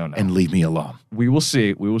lock. No. And leave me alone. We will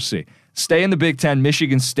see. Stay in the Big Ten.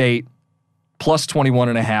 Michigan State plus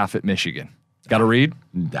 21.5 at Michigan. Got a read?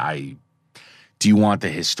 Do you want the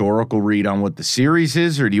historical read on what the series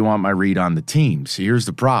is, or do you want my read on the team? See, here's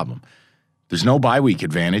the problem. There's no bye week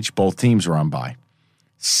advantage. Both teams are on bye.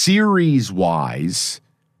 Series-wise,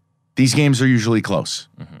 these games are usually close.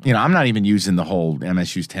 Mm-hmm. I'm not even using the whole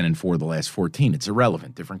MSU's 10-4 the last 14. It's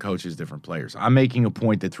irrelevant. Different coaches, different players. I'm making a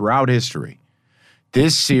point that throughout history,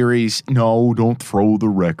 This series, no, don't throw the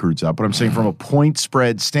records up. But I'm saying from a point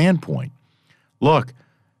spread standpoint, look,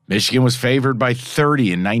 Michigan was favored by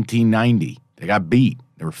 30 in 1990. They got beat.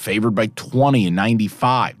 They were favored by 20 in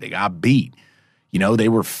 95. They got beat. You know, they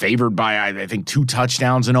were favored by, I think, 2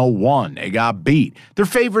 touchdowns in 01. They got beat. They're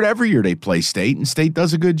favored every year they play State, and State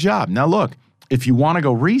does a good job. Now, look, if you want to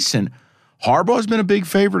go recent, Harbaugh's been a big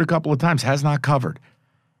favorite a couple of times, has not covered.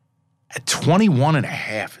 At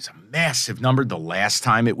 21.5 is a massive number. The last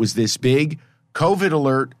time it was this big, COVID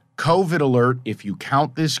alert. If you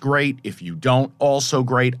count this, great. If you don't, also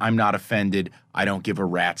great. I'm not offended. I don't give a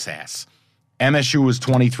rat's ass. MSU was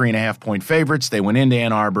 23.5-point favorites. They went into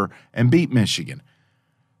Ann Arbor and beat Michigan.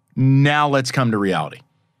 Now let's come to reality.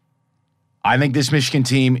 I think this Michigan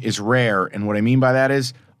team is rare, and what I mean by that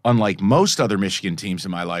is, unlike most other Michigan teams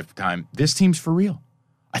in my lifetime, this team's for real.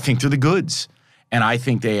 I think they're the goods, and I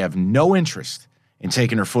think they have no interest in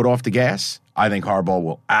taking their foot off the gas. I think Harbaugh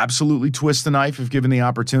will absolutely twist the knife if given the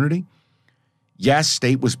opportunity. Yes,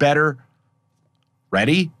 State was better.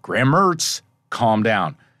 Ready? Graham Mertz, calm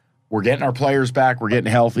down. We're getting our players back. We're getting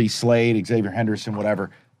healthy. Slade, Xavier Henderson, whatever.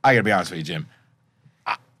 I got to be honest with you, Jim.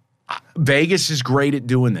 Vegas is great at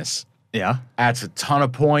doing this. Yeah. That's a ton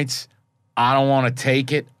of points. I don't want to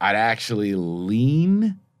take it. I'd actually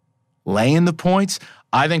laying the points.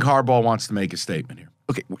 I think Harbaugh wants to make a statement here.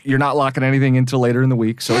 Okay, you're not locking anything until later in the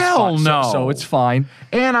week, so Hell it's fine. no. So it's fine.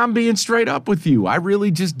 And I'm being straight up with you. I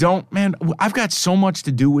really just don't, man. I've got so much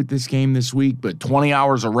to do with this game this week, but 20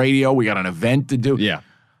 hours of radio, we got an event to do. Yeah.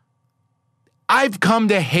 I've come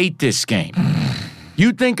to hate this game.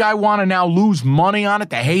 You think I want to now lose money on it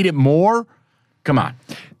to hate it more? Come on.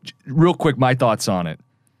 Real quick, my thoughts on it.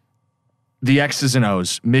 The X's and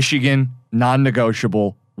O's. Michigan,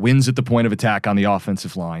 non-negotiable, wins at the point of attack on the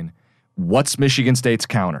offensive line. What's Michigan State's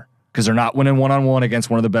counter? Because they're not winning one-on-one against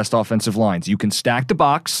one of the best offensive lines. You can stack the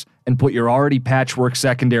box and put your already patchwork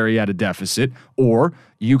secondary at a deficit, or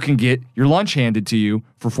you can get your lunch handed to you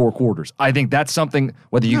for 4 quarters. I think that's something,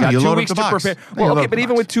 whether you got 2 weeks to prepare. Well, okay, but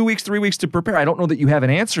even with 2 weeks, 3 weeks to prepare, I don't know that you have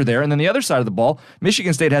an answer there. And then the other side of the ball,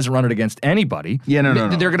 Michigan State hasn't run it against anybody. Yeah, no.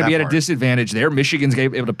 They're going to be at a disadvantage there. Michigan's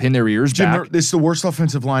able to pin their ears back. This is the worst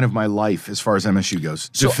offensive line of my life as far as MSU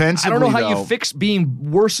goes. So Defensively, I don't know how you fix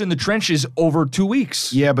being worse in the trenches over 2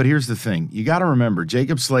 weeks. Yeah, but here's the thing. You got to remember,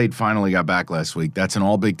 Jacob Slade finally got back last week. That's an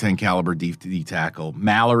all Big Ten caliber D tackle.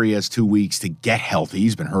 Mallory has 2 weeks to get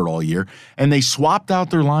healthy. He's been hurt all year. And they swapped out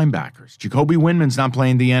their linebackers. Jacoby Windman's not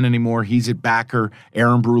playing the end anymore. He's at backer.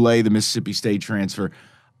 Aaron Brule, the Mississippi State transfer.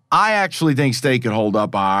 I actually think State could hold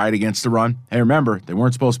up all right against the run. Hey, remember, they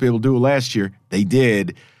weren't supposed to be able to do it last year. They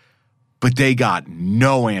did. But they got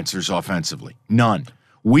no answers offensively. None.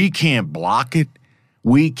 We can't block it.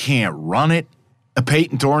 We can't run it.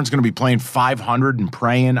 Peyton Thorne's going to be playing 500 and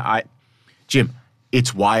praying. Jim,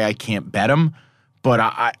 it's why I can't bet him.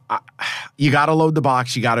 But you got to load the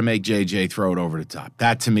box. You got to make JJ throw it over the top.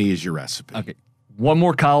 That, to me, is your recipe. Okay. One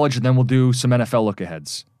more college, and then we'll do some NFL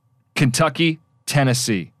look-aheads. Kentucky,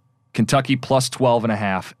 Tennessee. Kentucky plus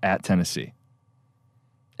 12.5 at Tennessee.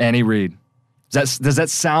 Annie Reid. Does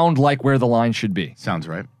that sound like where the line should be? Sounds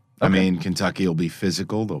right. Okay. I mean, Kentucky will be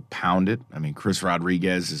physical. They'll pound it. I mean, Chris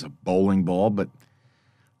Rodriguez is a bowling ball. But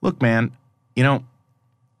look, man, I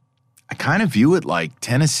kind of view it like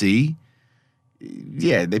Tennessee.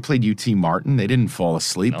 Yeah, they played UT Martin. They didn't fall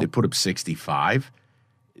asleep. They put up 65.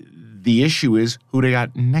 The issue is who they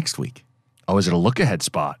got next week. Oh, is it a look-ahead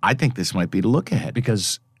spot? I think this might be the look-ahead.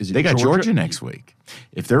 Because they got Georgia next week.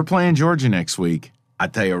 If they're playing Georgia next week, I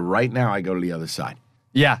tell you right now, I go to the other side.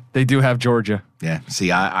 Yeah, they do have Georgia. Yeah, see,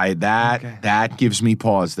 that gives me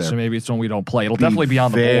pause there. So maybe it's one we don't play. It'll definitely be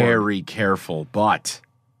on the board. Very careful, but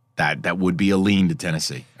that would be a lean to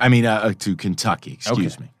Tennessee. I mean, to Kentucky.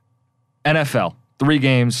 Excuse me. NFL, 3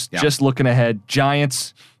 games. Yeah. Just looking ahead.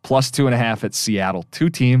 Giants plus 2.5 at Seattle.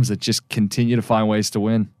 2 teams that just continue to find ways to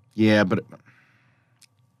win. Yeah, but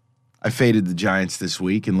I faded the Giants this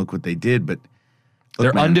week, and look what they did. But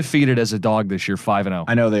they're undefeated as a dog this year, 5-0.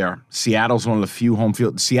 I know they are. Seattle's one of the few home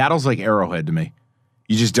field. Seattle's like Arrowhead to me.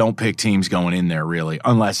 You just don't pick teams going in there, really,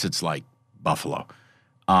 unless it's like Buffalo.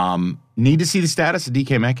 Need to see the status of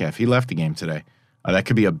DK Metcalf. He left the game today. That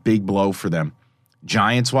could be a big blow for them.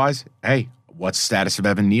 Giants-wise, hey, what's the status of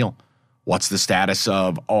Evan Neal? What's the status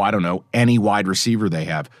of, any wide receiver they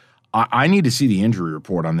have? I need to see the injury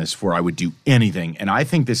report on this before I would do anything, and I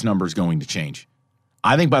think this number is going to change.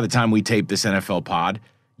 I think by the time we tape this NFL pod,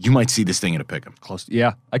 you might see this thing in a pick'em. Close.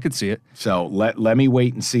 Yeah, I could see it. So let me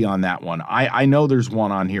wait and see on that one. I know there's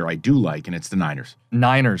one on here I do like, and it's the Niners.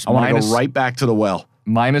 I want to go right back to the well.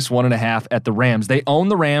 Minus 1.5 at the Rams. They own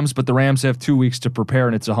the Rams, but the Rams have 2 weeks to prepare,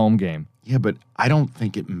 and it's a home game. Yeah, but I don't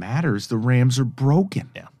think it matters. The Rams are broken.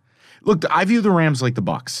 Yeah. Look, I view the Rams like the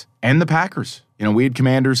Bucs and the Packers. You know, we had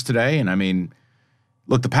Commanders today, and I mean,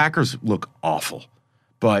 look, the Packers look awful.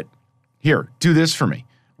 But here, do this for me.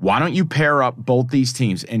 Why don't you pair up both these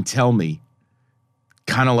teams and tell me,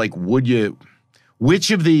 kind of like,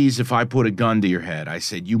 which of these, if I put a gun to your head, I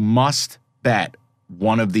said, you must bet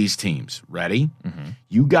one of these teams. Ready? Mm-hmm.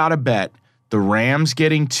 You got to bet the Rams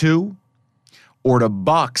getting 2 or the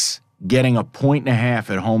Bucs getting 1.5 points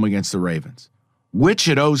at home against the Ravens. Which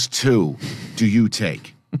of those 2 do you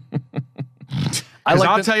take?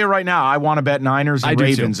 I'll tell you right now, I want to bet Niners and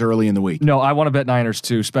Ravens early in the week. No, I want to bet Niners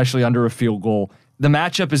too, especially under a field goal. The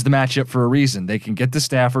matchup is the matchup for a reason. They can get to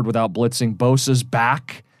Stafford without blitzing. Bosa's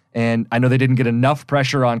back, and I know they didn't get enough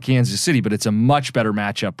pressure on Kansas City, but it's a much better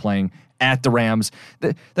matchup playing at the Rams.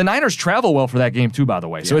 The Niners travel well for that game too, by the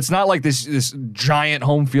way. Yeah. So it's not like this giant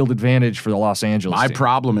home field advantage for the Los Angeles team. My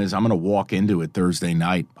problem is I'm going to walk into it Thursday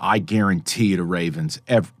night. I guarantee you the Ravens,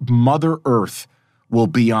 Mother Earth will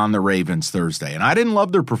be on the Ravens Thursday. And I didn't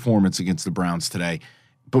love their performance against the Browns today.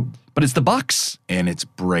 But it's the Bucs. And it's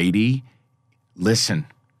Brady. Listen,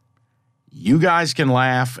 you guys can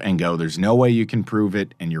laugh and go, there's no way you can prove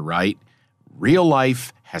it, and you're right. Real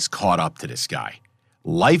life has caught up to this guy.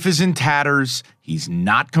 Life is in tatters. He's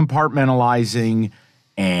not compartmentalizing,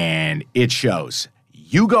 and it shows.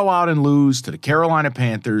 You go out and lose to the Carolina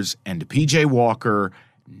Panthers and to P.J. Walker,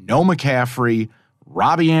 no McCaffrey.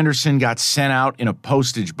 Robbie Anderson got sent out in a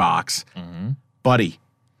postage box. Mm-hmm. Buddy,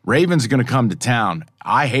 Ravens are going to come to town.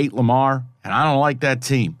 I hate Lamar, and I don't like that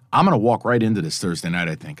team. I'm going to walk right into this Thursday night,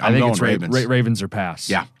 I think. I'm going it's Ravens. Ravens are pass.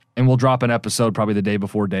 Yeah. And we'll drop an episode probably the day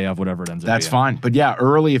before, day of, whatever it ends up being. That's fine. But yeah,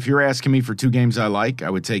 early, if you're asking me for 2 games I like, I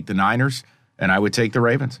would take the Niners, and I would take the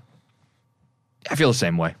Ravens. I feel the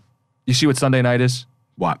same way. You see what Sunday night is?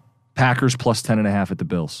 What? Packers plus 10.5 at the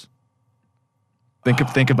Bills.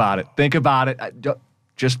 Think about it. Think about it.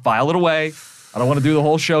 Just file it away. I don't want to do the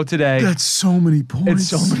whole show today. That's so many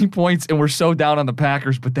points. It's so many points, and we're so down on the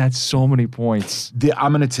Packers, but that's so many points.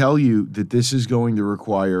 I'm going to tell you that this is going to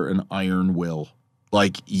require an iron will.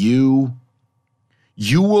 Like, you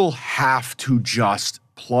will have to just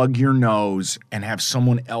plug your nose and have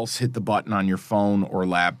someone else hit the button on your phone or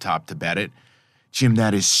laptop to bet it. Jim,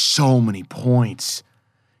 that is so many points.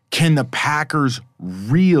 Can the Packers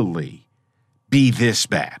really be this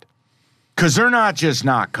bad? Because they're not just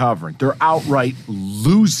not covering. They're outright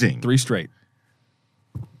losing. 3 straight.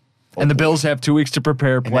 And the Bills have 2 weeks to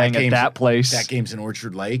prepare playing at that place. That game's in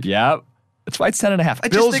Orchard Lake? Yep. That's why it's 10.5.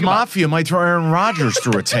 Bills Mafia might throw Aaron Rodgers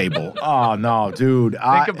through a table. Oh, no, dude.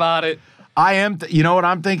 Think about it. I am. You know what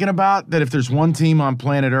I'm thinking about? That if there's one team on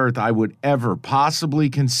planet Earth I would ever possibly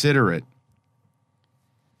consider it.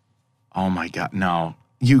 Oh, my God. No.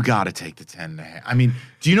 You got to take the 10.5. I mean,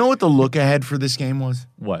 do you know what the look ahead for this game was?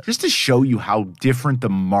 What? Just to show you how different the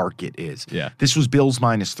market is. Yeah. This was Bills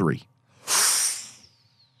 -3.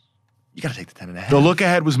 You got to take the 10.5. The look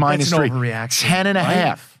ahead was -3. That's an overreaction. 10.5.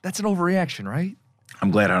 Right? That's an overreaction, right?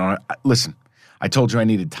 I'm glad I don't. Listen, I told you I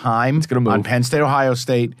needed time It's gonna move. on Penn State, Ohio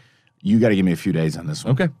State. You got to give me a few days on this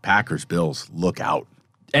one. Okay. Packers, Bills, look out.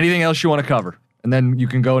 Anything else you want to cover? And then you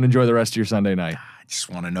can go and enjoy the rest of your Sunday night. I just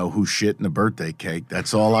want to know who shit in the birthday cake.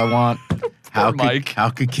 That's all I want. Mike. How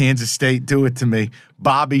could Kansas State do it to me?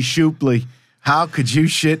 Bobby Shupley, how could you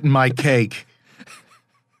shit in my cake?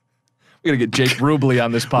 We're going to get Jake Rubley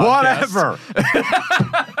on this podcast. Whatever.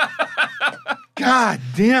 God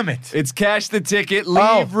damn it. It's Cash the Ticket.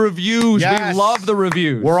 Leave reviews. Yes. We love the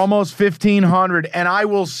reviews. We're almost 1,500, and I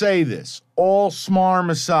will say this, all smarm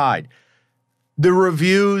aside, the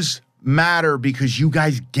reviews matter because you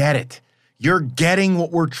guys get it. You're getting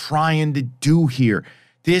what we're trying to do here.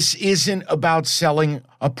 This isn't about selling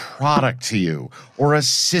a product to you or a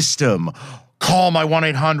system. Call my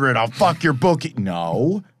 1-800, I'll fuck your bookie.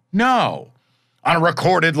 No. On a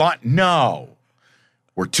recorded line, no.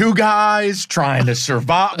 We're 2 guys trying to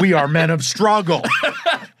survive. We are men of struggle.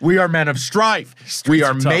 We are men of strife. We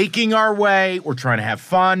are making our way. We're trying to have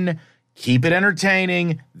fun. Keep it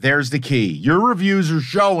entertaining. There's the key. Your reviews are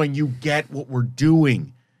showing you get what we're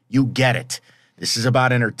doing. You get it. This is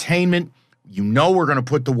about entertainment. You know we're going to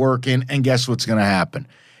put the work in, and guess what's going to happen?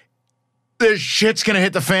 This shit's going to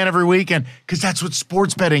hit the fan every weekend because that's what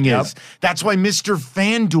sports betting is. That's why Mr.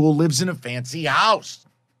 FanDuel lives in a fancy house.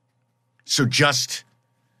 So just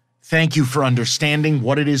thank you for understanding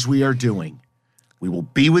what it is we are doing. We will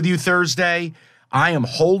be with you Thursday. I am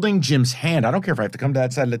holding Jim's hand. I don't care if I have to come to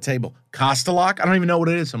that side of the table. Costalock, I don't even know what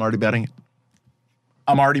it is. I'm already betting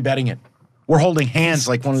it. We're holding hands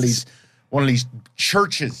like one of these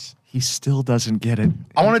churches. He still doesn't get it.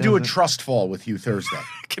 I want to do a trust fall with you Thursday.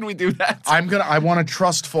 Can we do that? I want to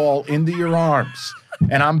trust fall into your arms,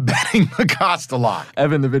 and I'm betting Lacoste a lot.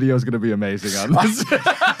 Evan, the video is going to be amazing on this.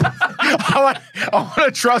 I want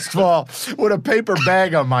to trust fall with a paper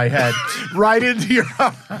bag on my head right into your.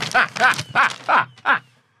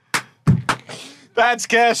 That's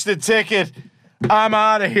Cash the Ticket. I'm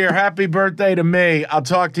out of here. Happy birthday to me. I'll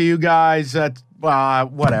talk to you guys at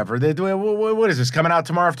whatever. What is this? Coming out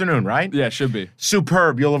tomorrow afternoon, right? Yeah, should be.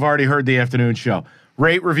 Superb. You'll have already heard the afternoon show.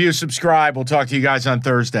 Rate, review, subscribe. We'll talk to you guys on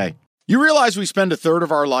Thursday. You realize we spend a third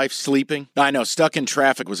of our life sleeping? I know, stuck in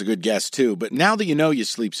traffic was a good guess too, but now that you know you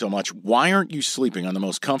sleep so much, why aren't you sleeping on the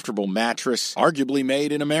most comfortable mattress arguably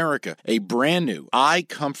made in America? A brand new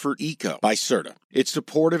iComfort Eco by Serta. It's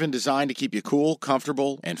supportive and designed to keep you cool,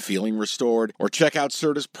 comfortable, and feeling restored. Or check out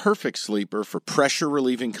Serta's Perfect Sleeper for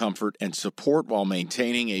pressure-relieving comfort and support while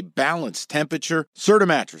maintaining a balanced temperature. Serta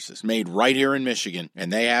mattresses made right here in Michigan,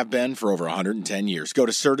 and they have been for over 110 years. Go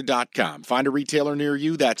to Serta.com. Find a retailer near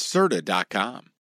you. That's Serta.com.